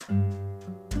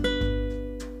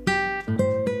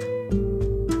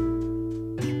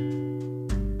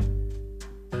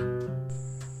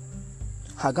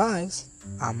Hi guys,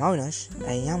 I'm Avinash,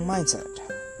 a young mindset.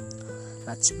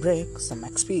 Let's break some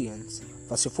experience.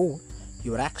 First of all,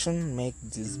 your action make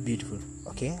this beautiful.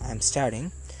 Okay, I'm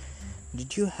starting.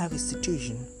 Did you have a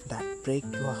situation that break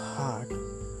your heart?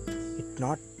 It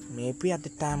not maybe at the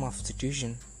time of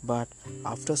situation, but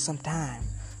after some time,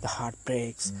 the heart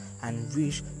breaks and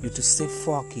wish you to say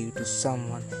fuck you to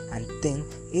someone and think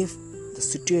if the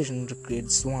situation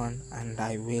recreates one and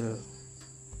I will.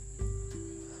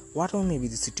 Whatever may be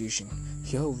the situation,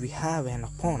 here we have an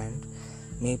opponent,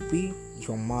 maybe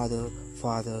your mother,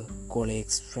 father,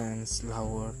 colleagues, friends,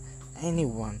 lover,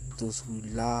 anyone, those who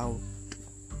love,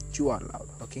 you are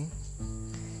loved, okay?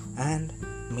 And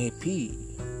maybe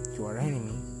your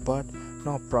enemy, but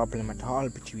no problem at all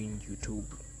between you two.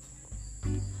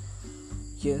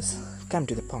 Yes, come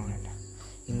to the point.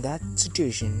 In that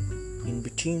situation, in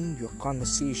between your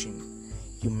conversation,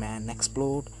 you may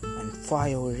explode and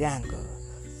fire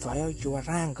your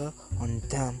anger on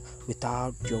them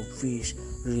without your wish,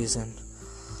 reason,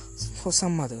 for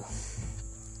some other.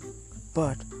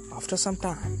 But after some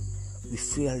time, we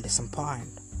feel disappointed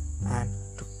and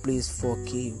to please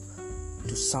forgive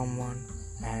to someone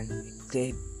and a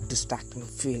great distracting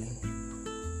feeling.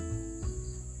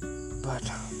 But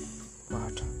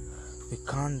we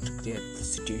can't recreate the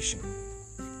situation.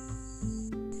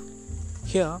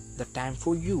 Here, the time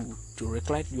for you to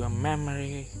recollect your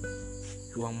memory,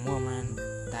 your moment,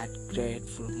 that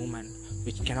grateful moment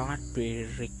which cannot be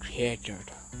recreated.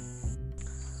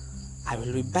 I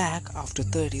will be back after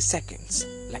 30 seconds.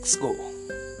 Let's go.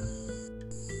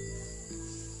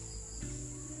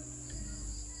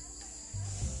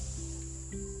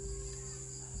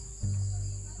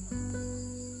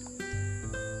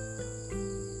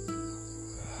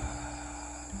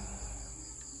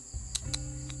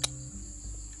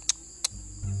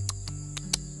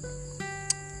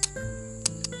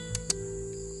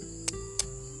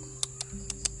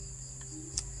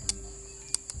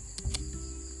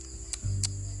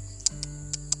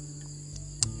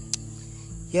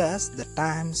 Yes, the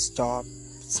time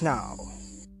stops now.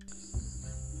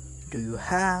 Do you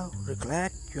have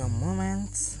recollect your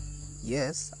moments?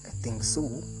 Yes, I think so.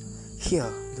 Here,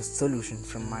 the solution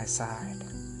from my side.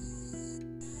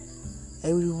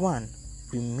 Everyone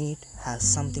we meet has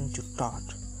something to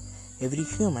taught. Every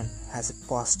human has a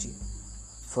positive.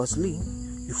 Firstly,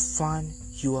 you find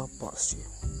your positive.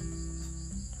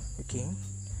 Okay?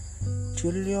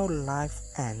 Till your life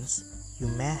ends, you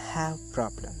may have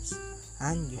problems.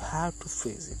 And you have to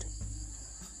face it,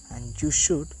 and you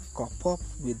should cope up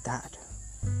with that.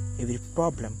 Every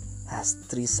problem has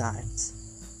three sides: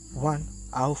 one,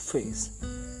 our face;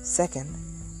 second,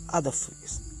 other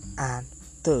face; and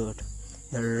third,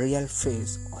 the real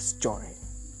face or story.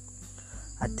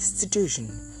 At this situation,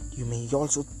 you may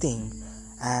also think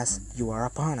as your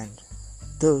opponent,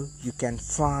 though you can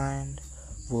find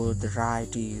where the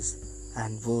right is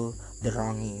and where the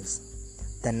wrong is.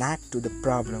 Then add to the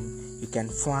problem, you can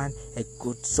find a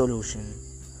good solution.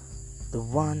 The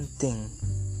one thing,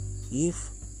 if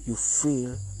you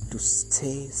feel to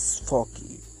stay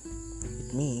forgive,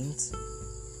 it means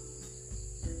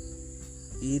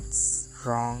it's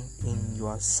wrong in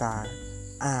your side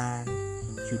and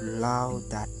you love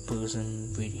that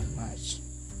person very much.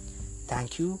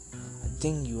 Thank you. I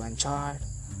think you enjoyed.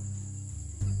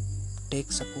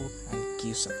 Take support and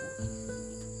give support.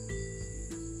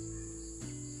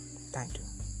 Thank you.